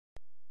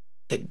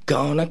They're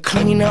gonna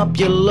clean up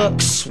your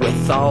looks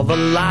with all the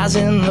lies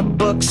in the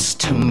books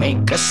to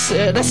make a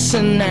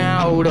citizen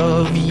out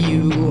of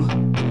you.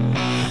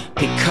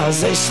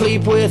 Because they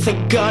sleep with a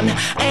gun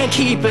and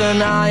keep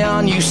an eye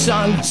on you,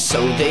 son,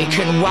 so they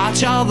can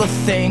watch all the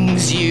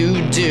things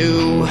you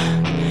do.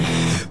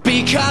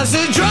 Because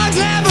the drugs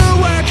never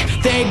work,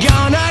 they're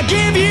gonna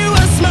give you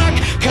a smirk,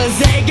 cause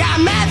they got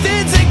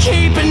methods of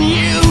keeping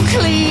you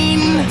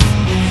clean.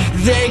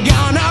 They're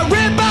gonna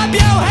rip up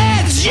your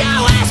heads, your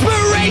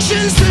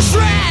aspirations to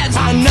shreds,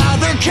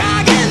 another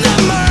cog in the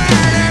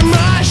murder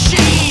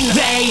machine.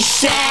 They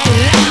said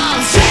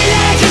I'll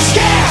teenagers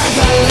scare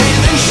the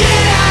living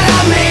shit out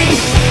of me.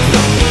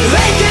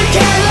 They could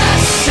care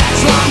less as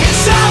long as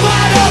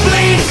someone will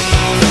bleed.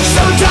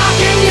 So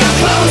darken your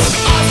clothes,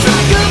 I'll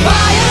strike a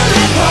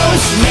violent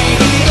pose.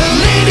 Maybe it'll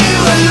lead you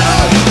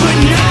alone, but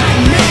not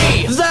me.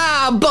 The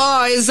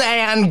boys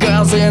and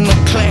girls in the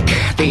clique,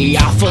 the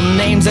awful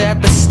names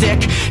at the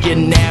stick. You're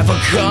never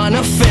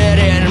gonna fit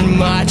in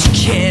much,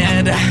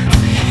 kid.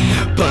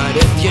 But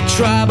if you're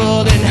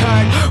troubled and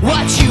hurt,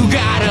 what you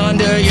got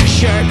under your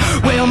shirt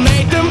will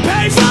make them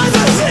pay for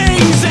the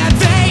things that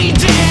they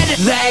did.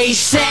 They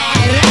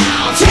said,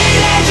 "I'll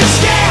teenagers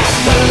scare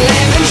the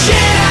living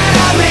shit out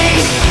of me.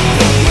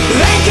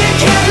 They can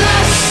care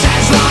less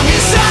as long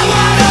as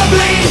someone will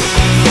bleed.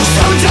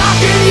 So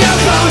darken your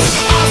clothes,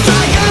 I'll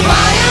strike a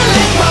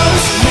violent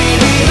pose.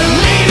 Maybe it'll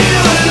leave you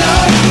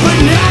alone, but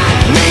not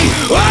me."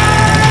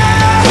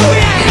 Whoa,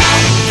 yeah.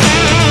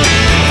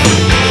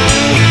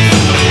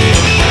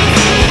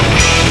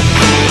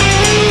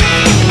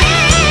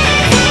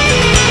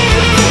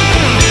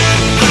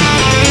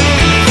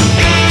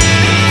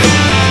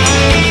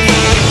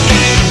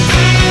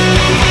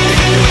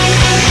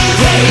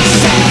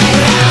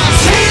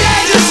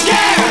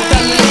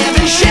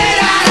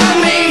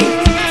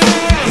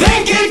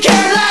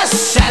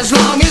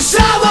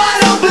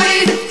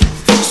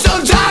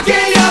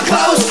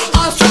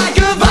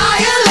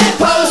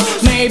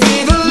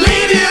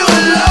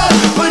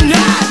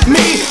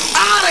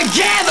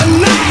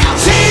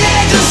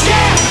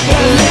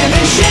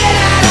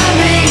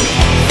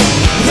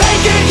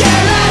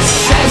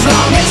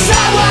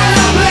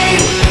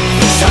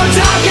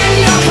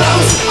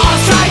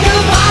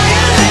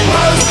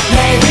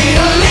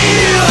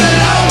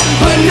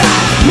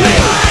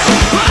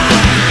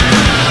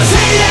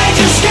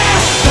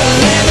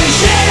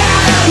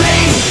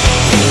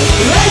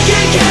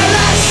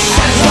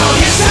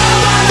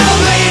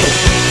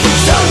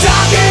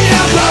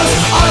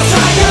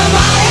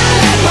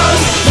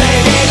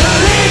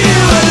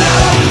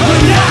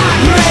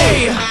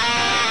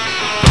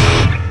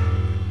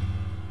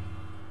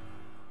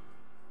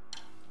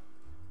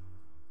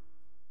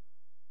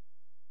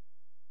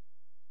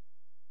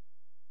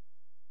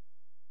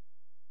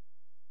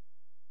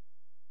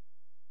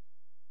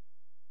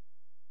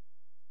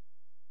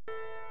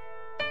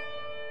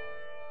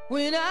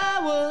 When I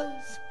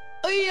was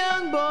a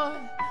young boy,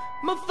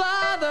 my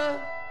father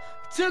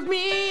took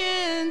me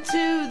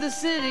into the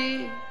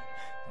city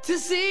to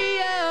see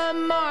a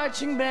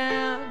marching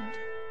band.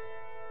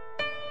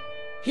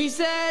 He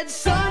said,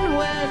 "Son,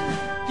 when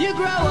you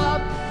grow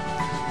up,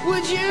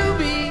 would you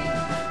be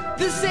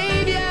the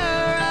savior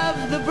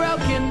of the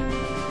broken,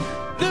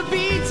 the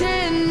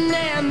beaten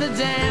and the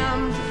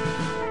damned?"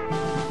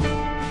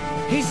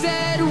 He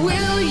said,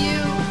 "Will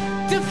you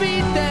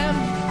defeat them,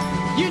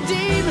 your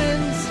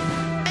demons,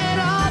 and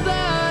all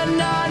the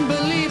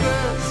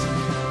non-believers,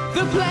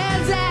 the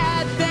plans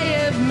that they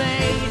have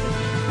made?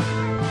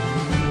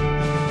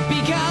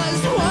 Because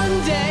one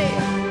day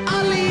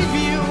I'll leave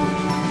you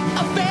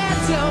a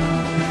phantom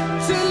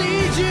to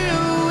lead you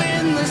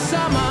in the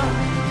summer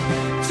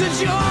to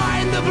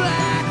join the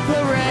Black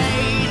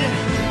Parade."